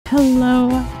Hello,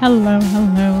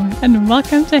 and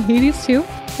welcome to Hades 2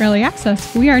 Early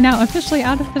Access. We are now officially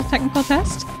out of the technical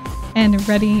test and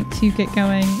ready to get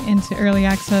going into Early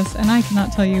Access, and I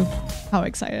cannot tell you how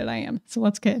excited I am. So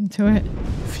let's get into it.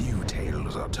 Few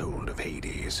tales are told of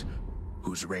Hades,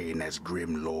 whose reign as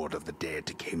grim lord of the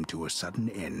dead came to a sudden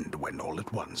end when all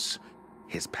at once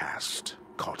his past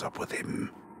caught up with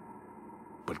him.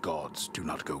 But gods do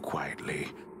not go quietly,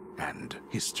 and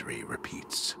history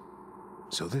repeats.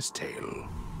 So this tale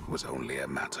was only a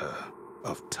matter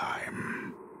of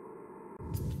time.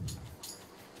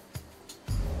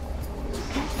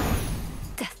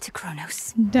 Death to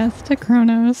Kronos. Death to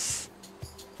Kronos.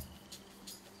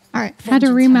 Alright, had to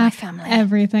remap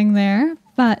everything there,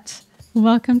 but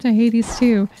welcome to Hades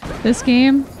 2. This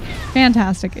game,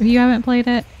 fantastic. If you haven't played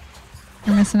it,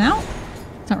 you're missing out.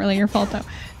 It's not really your fault though.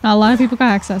 Not a lot of people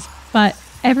got access, but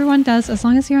everyone does. As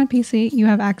long as you're on PC, you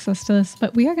have access to this.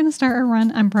 But we are going to start a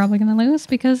run. I'm probably going to lose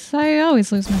because I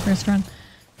always lose my first run.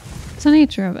 It's the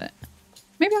nature of it.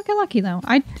 Maybe I'll get lucky though.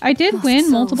 I did win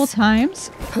multiple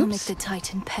times. I'll make the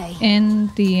Titan pay.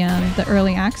 In the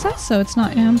early access, so it's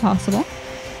not impossible.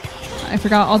 I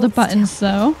forgot all the buttons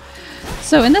though.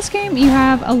 So in this game, you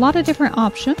have a lot of different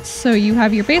options. So you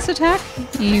have your base attack,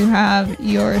 you have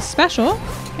your special,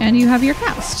 and you have your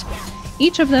cast.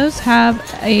 Each of those have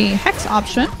a hex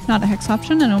option, not a hex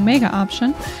option, an omega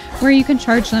option, where you can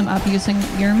charge them up using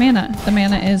your mana. The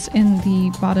mana is in the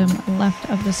bottom left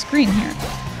of the screen here.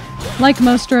 Like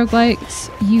most roguelikes,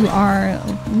 you are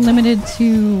limited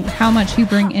to how much you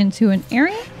bring into an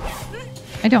area.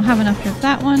 I don't have enough for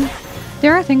that one.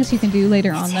 There are things you can do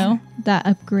later on though that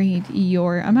upgrade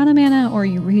your amount of mana or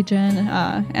your regen,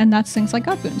 and that's things like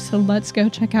God Boons. So let's go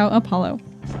check out Apollo.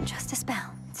 Just a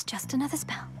spell. It's just another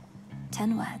spell.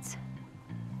 10 words.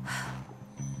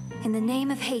 In the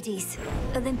name of Hades,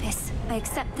 Olympus, I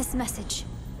accept this message.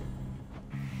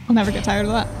 I'll never get tired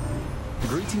of that.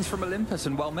 Greetings from Olympus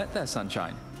and well met there,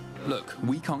 sunshine. Look,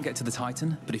 we can't get to the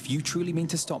Titan, but if you truly mean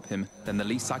to stop him, then the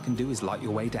least I can do is light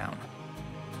your way down.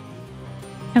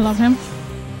 I love him.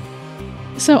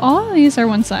 So all of these are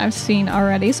ones that I've seen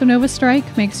already. So Nova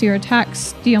Strike makes your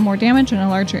attacks deal more damage in a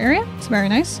larger area. It's very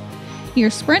nice. Your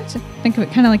sprint, think of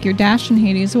it kind of like your dash in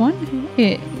Hades 1.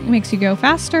 It makes you go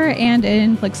faster and it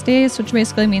inflicts daze, which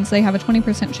basically means they have a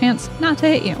 20% chance not to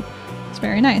hit you. It's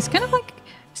very nice. It's kind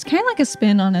of like a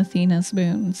spin on Athena's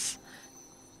boons.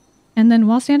 And then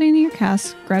while standing in your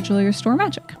cast, gradually restore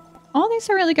magic. All these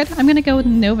are really good. I'm going to go with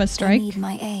Nova Strike. I need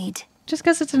my aid. Just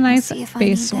because it's a nice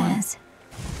base one.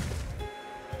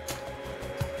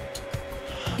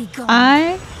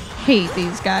 I hate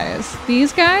these guys.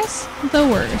 These guys, the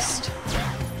worst.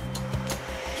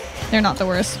 They're not the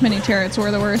worst. Mini turrets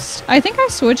were the worst. I think I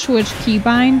switched which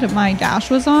keybind my dash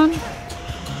was on.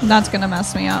 That's gonna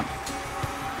mess me up.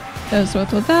 Those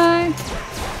both will die.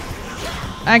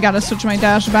 I gotta switch my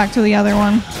dash back to the other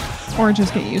one. Or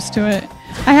just get used to it.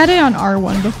 I had it on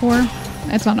R1 before.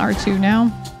 It's on R2 now.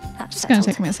 It's gonna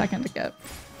take me a second to get.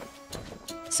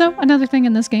 So another thing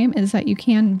in this game is that you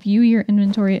can view your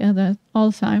inventory at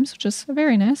all times, which is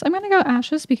very nice. I'm going to go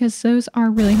Ashes because those are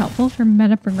really helpful for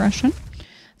meta progression.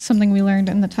 Something we learned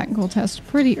in the technical test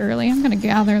pretty early. I'm going to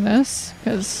gather this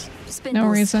because no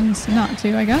reasons not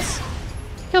to, I guess.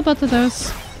 Kill both of those.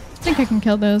 I think I can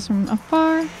kill those from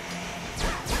afar.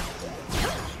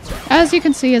 As you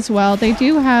can see as well, they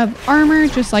do have armor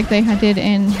just like they did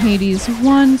in Hades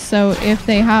 1, so if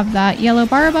they have that yellow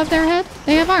bar above their head,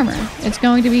 they have armor. It's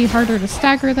going to be harder to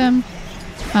stagger them.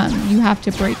 You have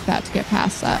to break that to get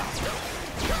past that.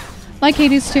 Like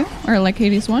Hades 2, or like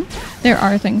Hades 1, there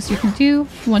are things you can do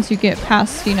once you get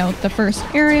past, the first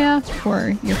area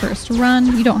or your first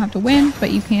run. You don't have to win,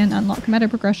 but you can unlock meta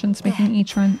progressions, making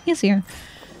each run easier.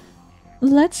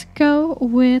 Let's go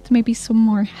with maybe some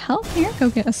more health here.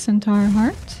 Go get a Centaur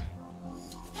Heart.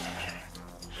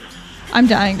 I'm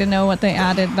dying to know what they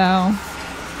added though.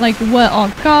 Like what all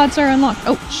gods are unlocked.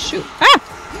 Oh shoot. Ah!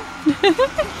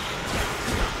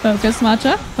 Focus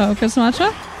matcha. Focus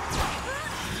matcha.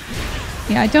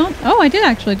 Yeah, I don't. Oh, I did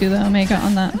actually do the Omega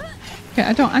on that. Okay,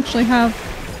 I don't actually have.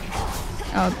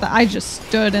 Oh, I just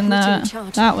stood in that.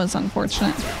 That was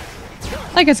unfortunate.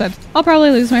 Like I said, I'll probably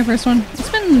lose my first one.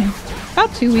 It's been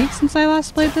about 2 weeks since I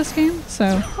last played this game,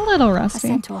 so a little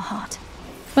rusty.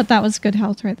 But that was good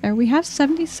health right there. We have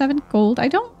 77 gold. I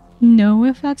don't know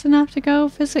if that's enough to go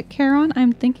visit Charon.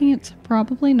 I'm thinking it's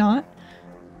probably not.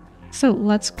 So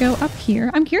let's go up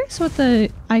here. I'm curious what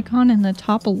the icon in the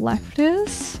top left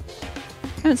is.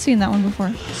 I haven't seen that one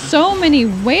before. So many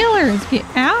whalers! Get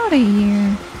out of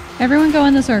here! Everyone go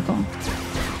in the circle.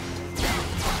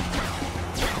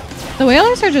 The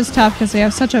whalers are just tough because they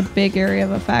have such a big area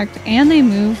of effect, and they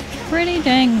move pretty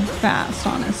dang fast,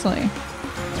 honestly.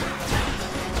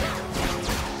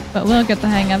 But we'll get the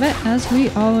hang of it, as we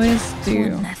always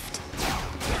do.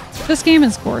 This game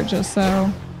is gorgeous,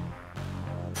 though.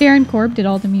 Darren Korb did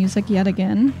all the music yet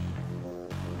again.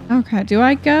 Okay, do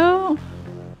I go?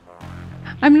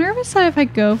 I'm nervous that if I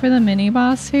go for the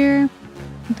mini-boss here,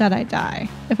 that I die.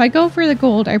 If I go for the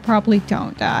gold, I probably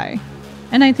don't die.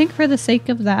 And I think for the sake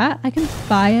of that, I can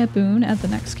buy a boon at the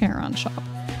next Charon shop.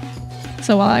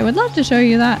 So while I would love to show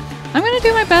you that, I'm going to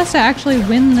do my best to actually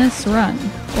win this run.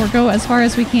 Or go as far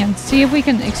as we can. See if we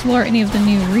can explore any of the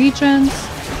new regions.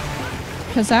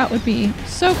 Because that would be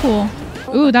so cool.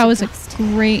 Ooh, that was a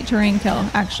great terrain kill,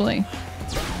 actually.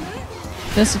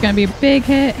 This is going to be a big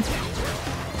hit.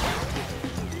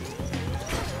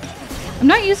 I'm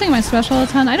not using my special a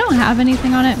ton. I don't have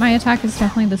anything on it. My attack is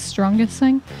definitely the strongest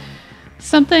thing.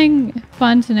 Something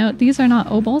fun to note, these are not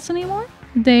obols anymore.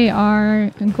 They are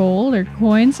gold or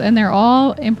coins, and they're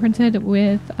all imprinted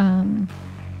with,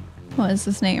 what is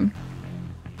his name?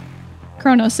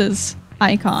 Kronos's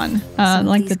icon,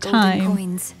 like the time.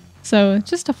 Coins. So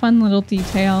just a fun little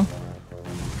detail.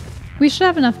 We should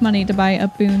have enough money to buy a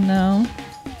boon though.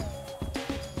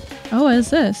 Oh, what is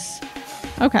this?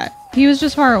 Okay, he was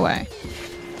just far away.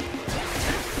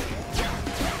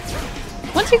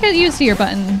 Once you get used to your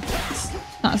button, it's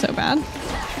not so bad.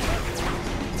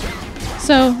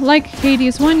 So, like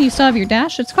Hades 1, you still have your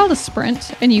dash. It's called a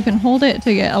sprint, and you can hold it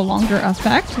to get a longer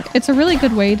effect. It's a really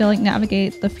good way to like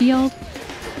navigate the field.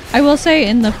 I will say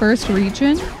in the first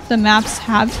region, the maps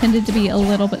have tended to be a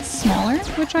little bit smaller,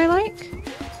 which I like.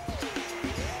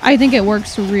 I think it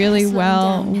works really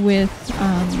well with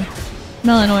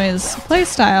Melanoi's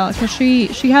playstyle because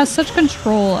she has such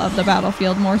control of the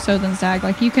battlefield, more so than Zag.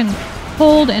 Like, you can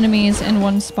hold enemies in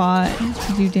one spot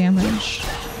to do damage.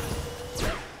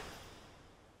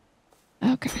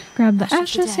 Okay, grab the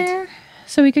ashes here.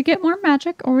 So we could get more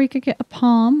magic, or we could get a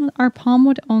palm. Our palm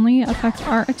would only affect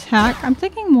our attack. I'm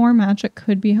thinking more magic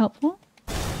could be helpful,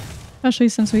 especially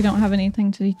since we don't have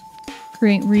anything to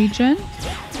create regen.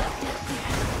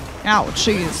 Ouch,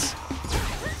 jeez.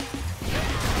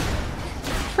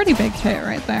 Pretty big hit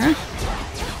right there.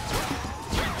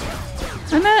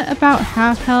 I'm at about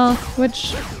half health,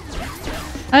 which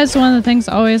is one of the things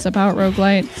always about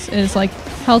roguelites, is like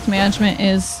health management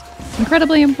is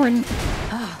incredibly important.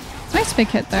 Nice big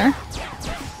hit there.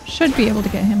 Should be able to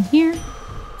get him here.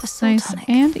 Nice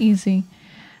and easy.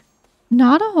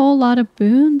 Not a whole lot of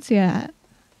boons yet.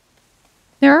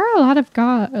 There are a lot of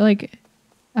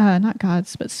not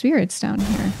gods, but spirits down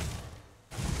here.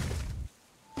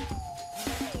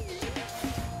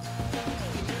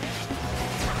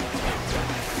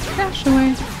 Dash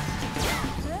away.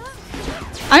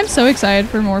 I'm so excited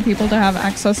for more people to have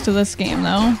access to this game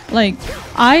though. Like,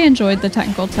 I enjoyed the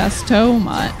technical test so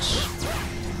much.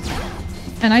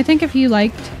 And I think if you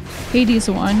liked Hades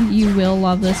 1, you will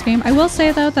love this game. I will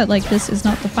say though that like this is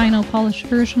not the final polished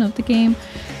version of the game.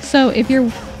 So if you're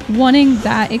wanting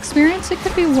that experience, it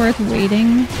could be worth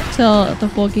waiting till the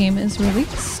full game is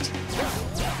released.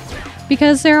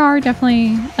 Because there are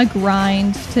definitely a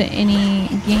grind to any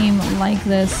game like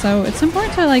this, so it's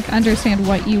important to like understand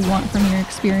what you want from your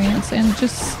experience and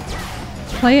just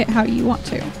play it how you want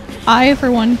to. I,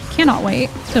 for one, cannot wait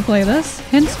to play this,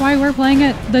 hence why we're playing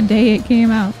it the day it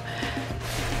came out.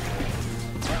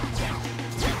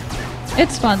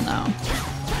 It's fun though.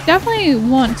 Definitely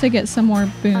want to get some more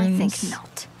boons. I think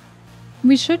not.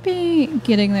 We should be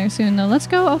getting there soon though. Let's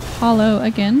go Apollo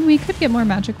again. We could get more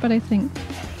magic, but I think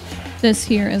this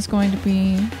here is going to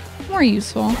be more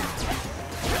useful.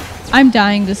 I'm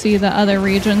dying to see the other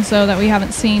regions though that we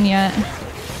haven't seen yet.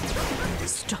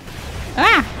 Stop.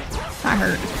 Ah! That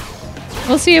hurt.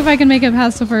 We'll see if I can make it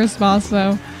past the first boss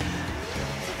though.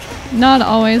 Not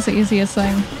always the easiest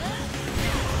thing.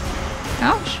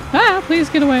 Ouch! Ah! Please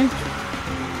get away.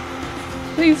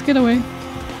 Please get away.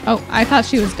 Oh, I thought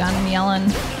she was done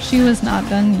yelling. She was not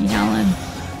done yelling.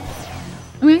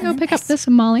 I'm gonna go pick up this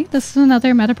Molly. This is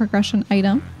another meta progression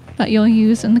item that you'll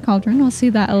use in the cauldron. We'll see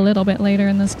that a little bit later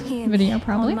in this video,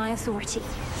 probably. On my authority.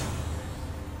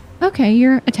 Okay,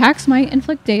 your attacks might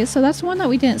inflict daze, so that's one that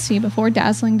we didn't see before.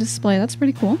 Dazzling display, that's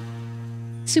pretty cool.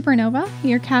 Supernova,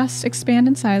 your casts expand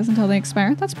in size until they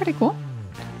expire. That's pretty cool.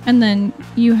 And then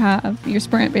you have your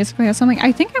sprint basically has something.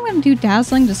 I think I'm gonna do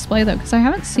dazzling display though, because I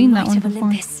haven't seen that one before.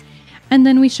 Olympus. And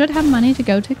then we should have money to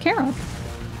go to Charon.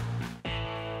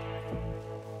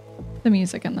 The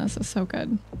music in this is so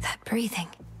good. That breathing.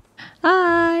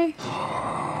 Hi!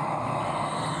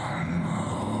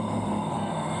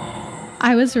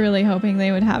 I was really hoping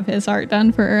they would have his art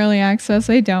done for early access.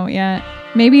 They don't yet.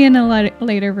 Maybe in a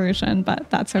later version, but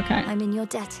that's okay. I'm in your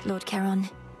debt, Lord Charon.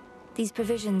 These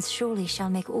provisions surely shall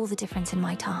make all the difference in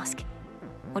my task.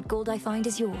 What gold I find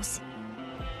is yours.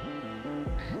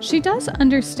 She does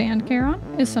understand Charon,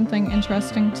 is something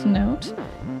interesting to note.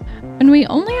 And we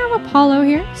only have Apollo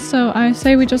here, so I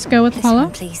say we just go with This Apollo.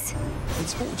 one, please.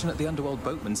 It's fortunate the Underworld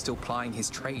boatman's still plying his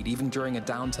trade even during a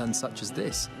downturn such as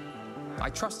this. I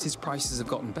trust his prices have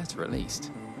gotten better at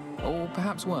least. Or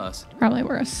perhaps worse. Probably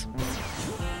worse.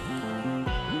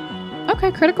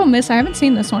 Okay, critical miss. I haven't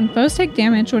seen this one. Foes take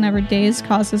damage whenever daze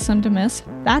causes them to miss.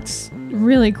 That's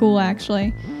really cool,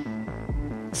 actually.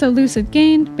 So lucid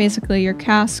gained, basically your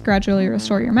casts gradually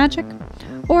restore your magic.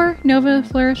 Or Nova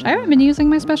Flourish. I haven't been using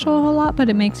my special a whole lot, but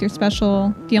it makes your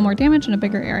special deal more damage in a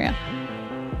bigger area.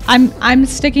 I'm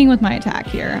sticking with my attack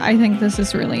here. I think this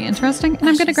is really interesting. And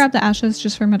I'm going to grab the ashes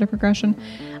just for meta progression.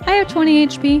 I have 20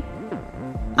 HP.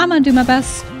 I'm going to do my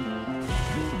best.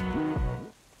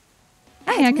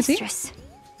 Hi, Hecate. Mistress.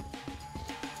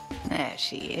 There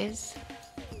she is.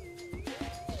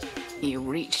 You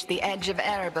reached the edge of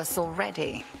Erebus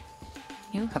already.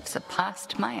 You have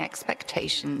surpassed my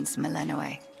expectations,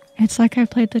 Milenoe. It's like I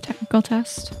played the technical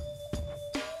test.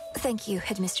 Thank you,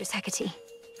 Headmistress Hecate,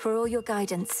 for all your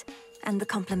guidance and the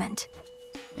compliment.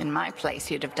 In my place,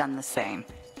 you'd have done the same.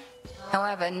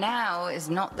 However, now is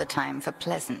not the time for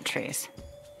pleasantries.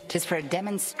 'Tis for a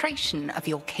demonstration of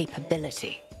your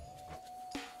capability.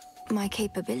 My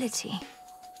capability?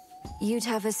 You'd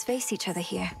have us face each other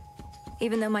here,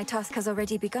 even though my task has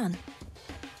already begun.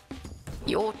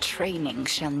 Your training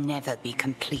shall never be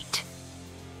complete.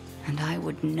 And I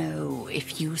would know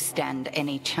if you stand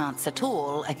any chance at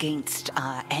all against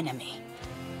our enemy.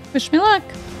 Wish me luck.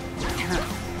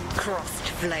 Crossed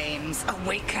flames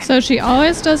awaken. So she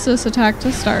always does this attack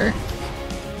to start.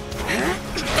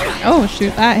 Oh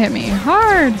shoot, that hit me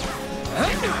hard.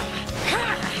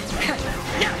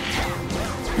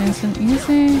 Nice and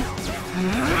easy.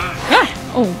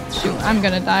 Ah! Oh shoot, I'm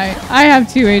gonna die. I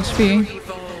have 2 HP.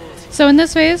 So in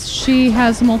this phase, she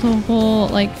has multiple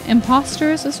like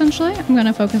imposters essentially. I'm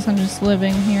gonna focus on just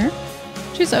living here.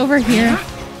 She's over here.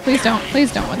 Please don't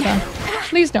with the.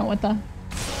 Please don't with the.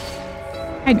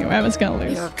 I knew I was gonna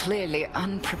lose. You're clearly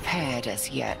unprepared as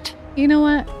yet. You know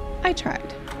what? I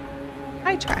tried.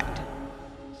 I tried.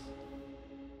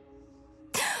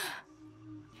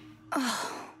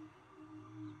 Oh.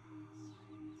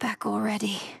 Back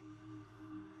already.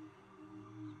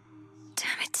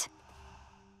 Damn it.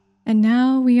 And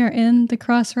now we are in the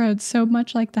crossroads, so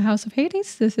much like the House of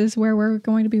Hades. This is where we're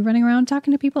going to be running around,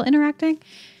 talking to people, interacting,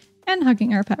 and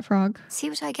hugging our pet frog. See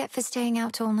what I get for staying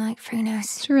out all night,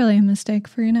 Frunos. It's really a mistake,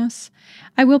 Frunos.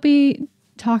 I will be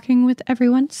talking with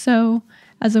everyone, so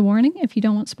as a warning, if you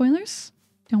don't want spoilers,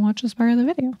 don't watch this part of the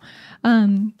video.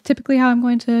 Typically how I'm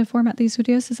going to format these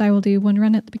videos is I will do one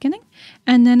run at the beginning,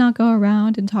 and then I'll go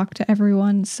around and talk to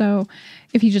everyone. So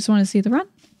if you just want to see the run,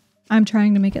 I'm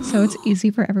trying to make it so it's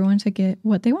easy for everyone to get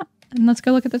what they want. And let's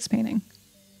go look at this painting.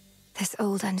 This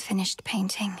old unfinished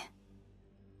painting.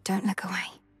 Don't look away.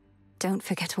 Don't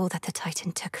forget all that the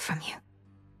Titan took from you.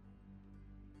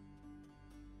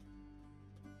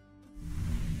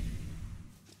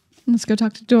 Let's go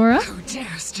talk to Dora. Who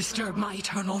dares disturb my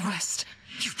eternal rest?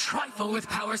 You trifle with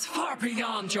powers far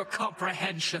beyond your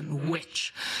comprehension,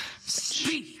 witch.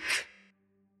 Speak!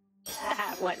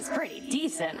 That was pretty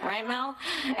decent, right, Mel?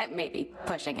 Maybe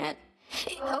pushing it.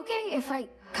 Okay if I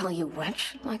call you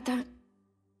witch like that?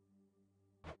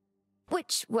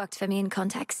 Which worked for me in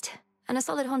context. And a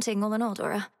solid haunting all in all,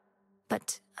 Dora.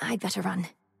 But I'd better run.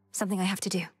 Something I have to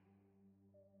do.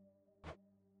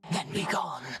 Then be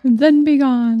gone. Then be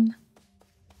gone.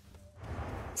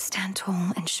 Stand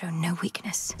tall and show no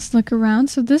weakness. Let's look around.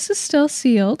 So this is still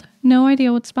sealed. No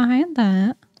idea what's behind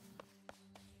that.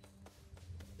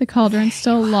 The cauldron's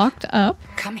still locked up.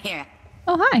 Come here.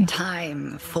 Oh, hi.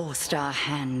 Time forced our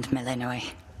hand, Milenoe.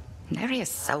 Nary a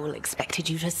soul expected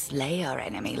you to slay our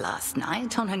enemy last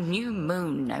night, on a new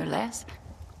moon, no less.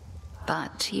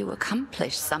 But you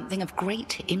accomplished something of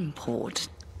great import.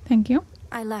 Thank you.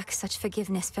 I lack such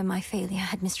forgiveness for my failure,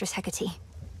 Headmistress Hecate.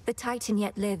 The Titan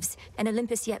yet lives, and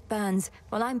Olympus yet burns,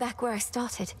 while I'm back where I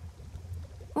started.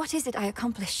 What is it I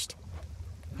accomplished?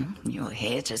 You're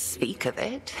here to speak of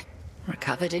it.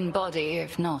 Recovered in body,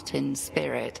 if not in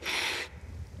spirit.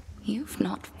 You've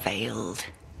not failed,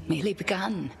 merely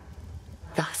begun.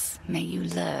 Thus may you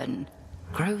learn,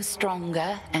 grow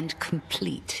stronger, and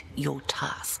complete your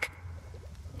task.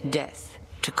 Death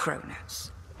to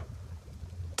Kronos.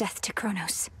 Death to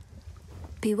Kronos.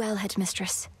 Be well,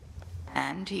 Headmistress.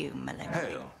 And you,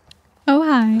 Milenoe. Oh,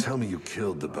 hi. Tell me you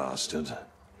killed the bastard.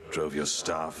 Drove your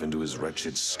staff into his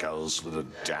wretched skull, slid a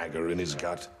dagger in his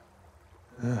gut.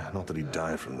 Not that he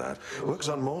died from that. Works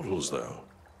on mortals, though.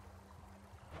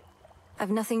 I've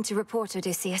nothing to report,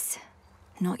 Odysseus.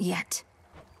 Not yet.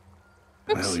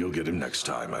 Oops. Well, you'll get him next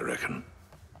time, I reckon.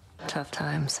 Tough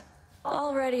times.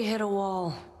 Already hit a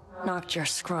wall. Knocked your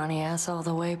scrawny ass all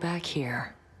the way back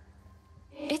here.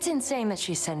 It's insane that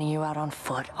she's sending you out on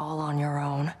foot, all on your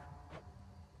own.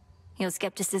 Your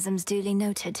skepticism's duly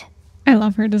noted. I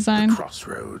love her design. The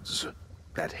crossroads.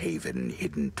 That haven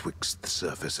hidden twixt the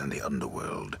surface and the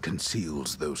underworld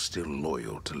conceals those still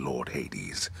loyal to Lord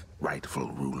Hades,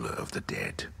 rightful ruler of the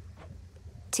dead.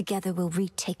 Together we'll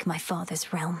retake my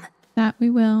father's realm. That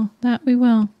we will. That we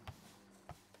will.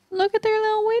 Look at their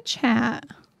little witch hat.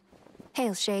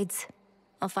 Hail, Shades.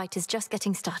 Our fight is just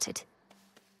getting started.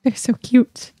 They're so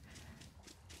cute.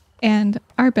 And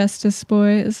our bestest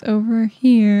boy is over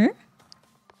here.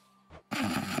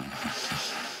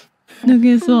 Look at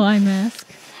his little eye mask.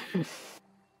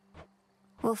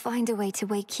 We'll find a way to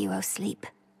wake you, O sleep.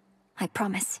 I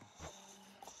promise.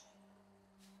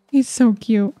 He's so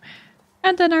cute.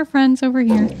 And then our friends over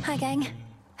here. Hi, gang.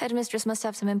 Headmistress must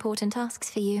have some important tasks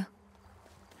for you.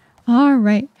 All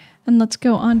right. And let's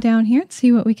go on down here and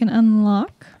see what we can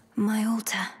unlock. My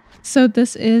altar. So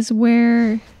this is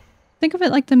where... Think of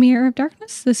it like the Mirror of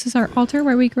Darkness. This is our altar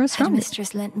where we grow stronger.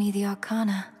 Headmistress lent me the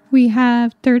Arcana. We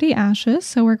have 30 ashes,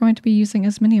 so we're going to be using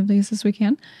as many of these as we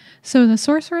can. So the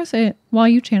sorceress, while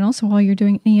you channel, so while you're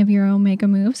doing any of your Omega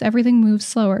moves, everything moves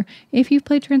slower. If you've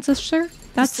played Transistor,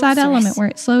 that's that element where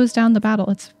it slows down the battle.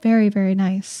 It's very, very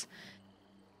nice.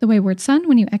 The Wayward Sun,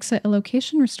 when you exit a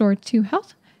location, restore 2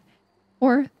 health.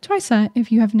 Or twice that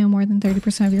if you have no more than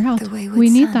 30% of your health. We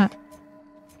need that.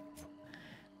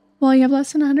 While you have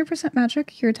less than 100%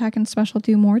 magic, your attack and special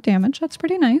do more damage. That's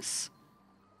pretty nice.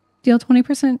 Deal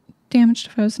 20% damage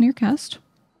to foes in your cast.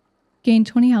 Gain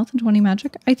 20 health and 20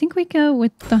 magic. I think we go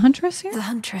with the Huntress here. The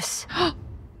Huntress.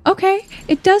 Okay,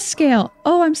 it does scale.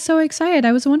 Oh, I'm so excited.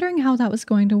 I was wondering how that was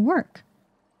going to work.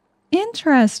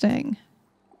 Interesting.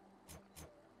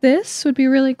 This would be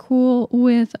really cool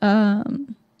with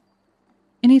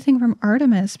anything from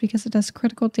Artemis because it does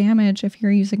critical damage if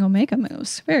you're using Omega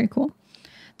moves. Very cool.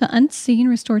 The Unseen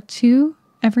restore 2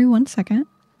 every 1 second.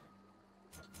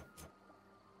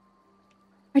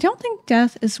 I don't think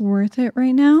death is worth it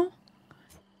right now.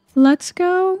 Let's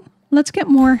get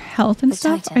more health and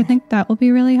stuff. I think that will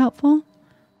be really helpful.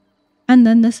 And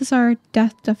then this is our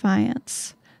Death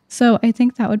Defiance. So I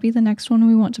think that would be the next one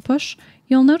we want to push.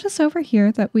 You'll notice over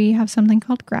here that we have something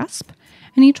called Grasp.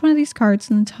 And each one of these cards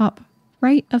in the top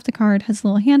right of the card has a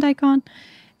little hand icon.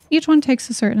 Each one takes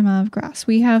a certain amount of grass.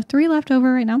 We have 3 left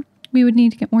over right now. We would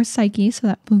need to get more Psyche, so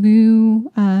that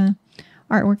blue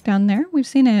artwork down there. We've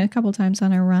seen it a couple times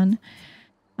on our run.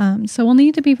 So we'll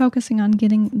need to be focusing on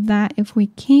getting that if we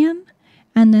can.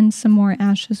 And then some more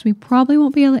ashes. We probably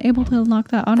won't be able to unlock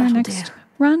that on our next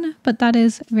run, but that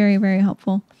is very, very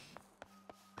helpful.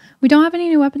 We don't have any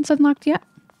new weapons unlocked yet.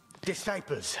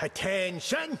 Disciples,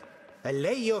 attention!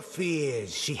 Allay your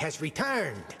fears. She has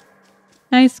returned.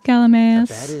 Nice, A Galamas.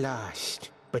 battle lost.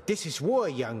 But this is war,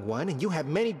 young one, and you have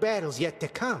many battles yet to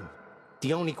come.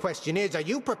 The only question is, are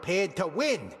you prepared to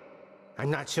win? I'm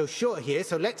not so sure here,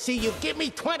 so let's see you give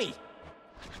me 20.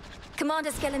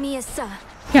 Commander Skelemius, sir.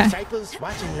 Yeah. Disciples,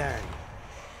 watch and learn.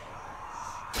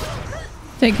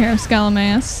 Take care of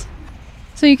Scalamas.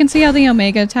 So you can see how the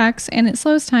Omega attacks, and it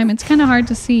slows time. It's kind of hard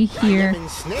to see here,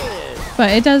 but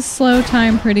it does slow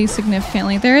time pretty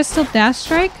significantly. There is still Dash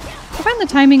Strike. I find the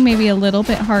timing maybe a little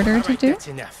bit harder to do,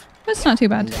 but it's not too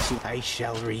bad. I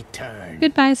shall return.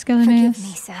 Goodbye, Forgive me,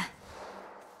 Scalamas. sir.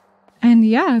 And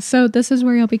yeah, so this is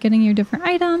where you'll be getting your different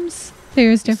items.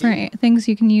 There's different things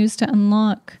you can use to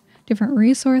unlock different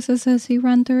resources as you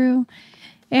run through.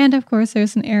 And of course,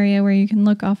 there's an area where you can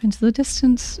look off into the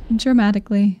distance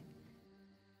dramatically.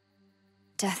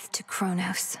 Death to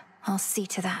Kronos. I'll see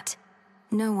to that.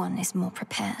 No one is more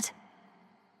prepared.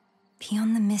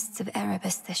 Beyond the mists of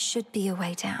Erebus, there should be a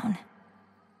way down.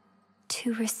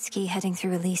 Too risky heading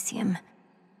through Elysium,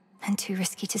 and too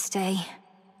risky to stay.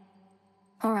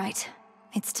 All right,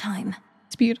 it's time.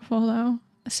 It's beautiful, though.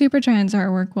 Supergiant's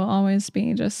artwork will always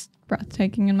be just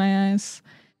breathtaking in my eyes.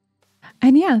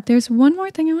 And yeah, there's one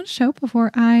more thing I want to show before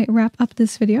I wrap up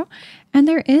this video. And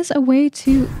there is a way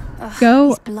to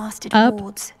go up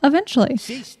wards. eventually.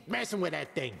 She's messing with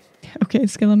that thing. Okay,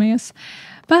 Scalamas.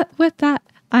 But with that,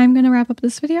 I'm going to wrap up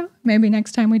this video. Maybe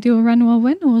next time we do a run, we'll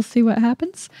win. We'll see what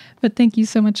happens. But thank you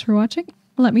so much for watching.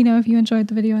 Let me know if you enjoyed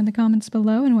the video in the comments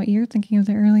below and what you're thinking of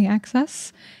the early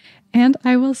access. And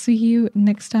I will see you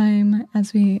next time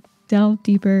as we delve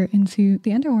deeper into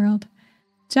the Underworld.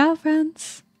 Ciao,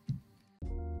 friends!